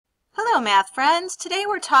Hello, math friends. Today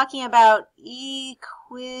we're talking about equivalent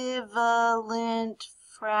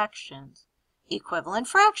fractions. Equivalent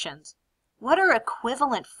fractions. What are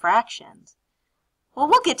equivalent fractions? Well,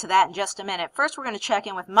 we'll get to that in just a minute. First, we're going to check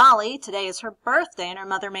in with Molly. Today is her birthday, and her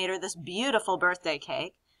mother made her this beautiful birthday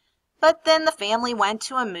cake. But then the family went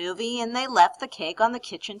to a movie, and they left the cake on the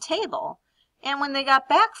kitchen table. And when they got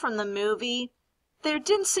back from the movie, there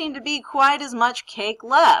didn't seem to be quite as much cake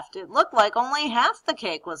left. It looked like only half the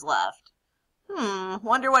cake was left.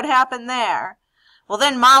 Wonder what happened there. Well,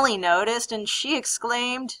 then Molly noticed, and she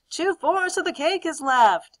exclaimed, 2/4 of the cake is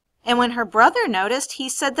left. And when her brother noticed, he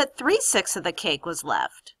said that 3/6 of the cake was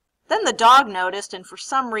left. Then the dog noticed, and for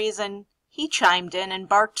some reason, he chimed in and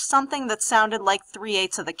barked something that sounded like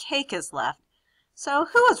 3/8 of the cake is left. So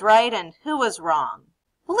who was right and who was wrong?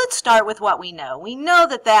 Well, let's start with what we know. We know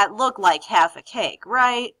that that looked like half a cake,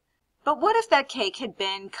 right? But what if that cake had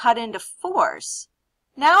been cut into fours?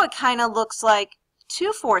 Now it kind of looks like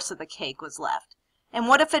 2/4 of the cake was left. And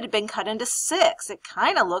what if it had been cut into 6? It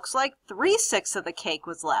kind of looks like 3/6 of the cake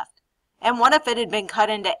was left. And what if it had been cut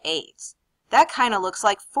into 8s? That kind of looks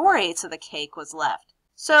like 4/8 of the cake was left.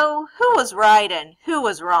 So who was right and who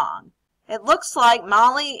was wrong? It looks like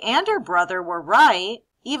Molly and her brother were right,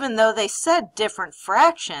 even though they said different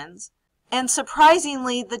fractions. And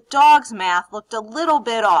surprisingly, the dog's math looked a little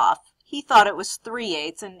bit off. He thought it was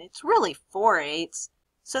 3/8, and it's really 4/8.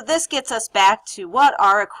 So this gets us back to what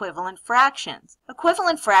are equivalent fractions.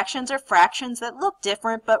 Equivalent fractions are fractions that look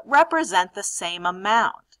different but represent the same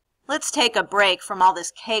amount. Let's take a break from all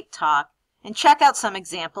this cake talk and check out some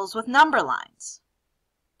examples with number lines.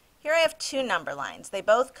 Here I have two number lines. They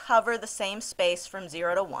both cover the same space from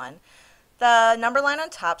 0 to 1. The number line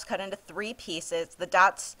on top is cut into 3 pieces. The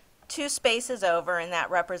dot's 2 spaces over, and that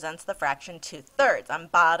represents the fraction 2/3. On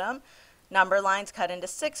bottom, number line's cut into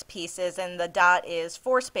 6 pieces, and the dot is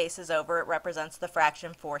 4 spaces over. It represents the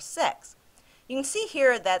fraction 4/6. You can see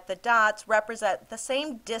here that the dots represent the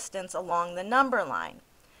same distance along the number line.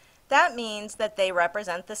 That means that they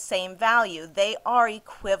represent the same value. They are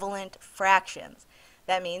equivalent fractions.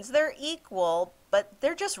 That means they're equal, but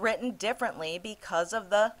they're just written differently because of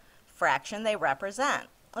the fraction they represent.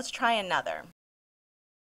 Let's try another.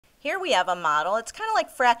 Here we have a model. It's kind of like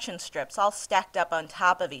fraction strips all stacked up on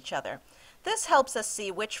top of each other. This helps us see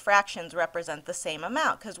which fractions represent the same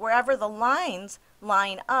amount, because wherever the lines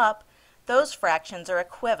line up, those fractions are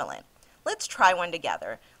equivalent. Let's try one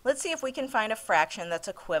together. Let's see if we can find a fraction that's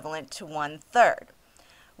equivalent to 1/3.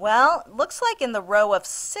 Well, looks like in the row of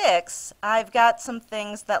 6, I've got some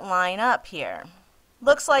things that line up here.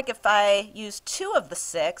 Looks like if I use 2 of the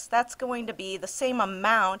 6, that's going to be the same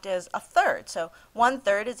amount as 1/3. So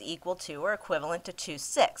 1/3 is equal to or equivalent to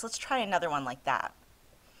 2/6. Let's try another one like that.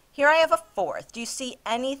 Here I have a 4th. Do you see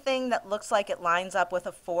anything that looks like it lines up with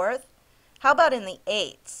a 4th? How about in the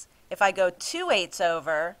 8s? If I go 2/8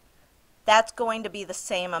 over, that's going to be the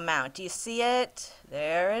same amount. Do you see it?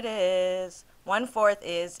 There it is. 1/4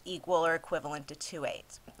 is equal or equivalent to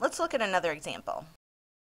 2/8. Let's look at another example.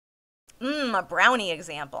 A brownie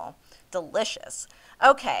example. Delicious.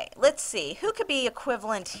 Okay, let's see. Who could be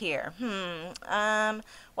equivalent here?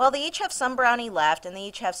 Well, they each have some brownie left, and they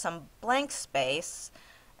each have some blank space.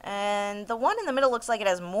 And the one in the middle looks like it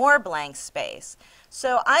has more blank space.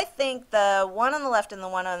 So I think the one on the left and the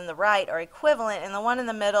one on the right are equivalent, and the one in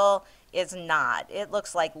the middle is not. It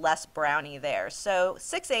looks like less brownie there. So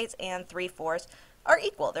 6/8 and 3/4 are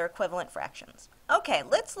equal. They're equivalent fractions. Okay,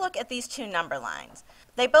 let's look at these two number lines.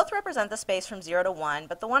 They both represent the space from 0 to 1,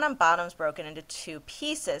 but the one on bottom is broken into 2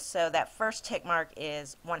 pieces, so that first tick mark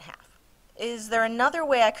is 1/2. Is there another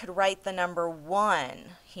way I could write the number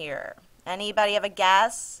 1 here? Anybody have a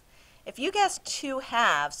guess? If you guess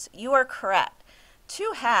 2/2, you are correct.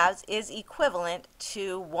 2/2 is equivalent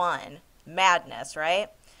to 1. Madness,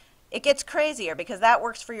 right? It gets crazier because that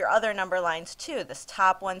works for your other number lines too. This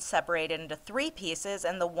top one's separated into 3 pieces,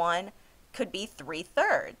 and the 1 could be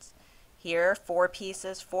 3/3. Here, 4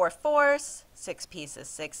 pieces, 4/4, 6 pieces,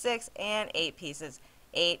 6/6, and 8 pieces,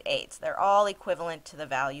 8/8. They're all equivalent to the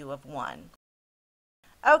value of 1.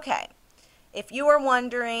 Okay, if you are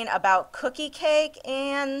wondering about cookie cake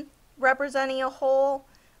and representing a whole,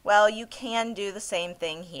 well, you can do the same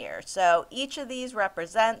thing here. So each of these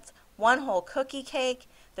represents one whole cookie cake.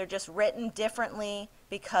 They're just written differently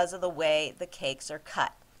because of the way the cakes are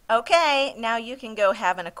cut. Okay, now you can go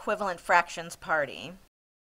have an equivalent fractions party.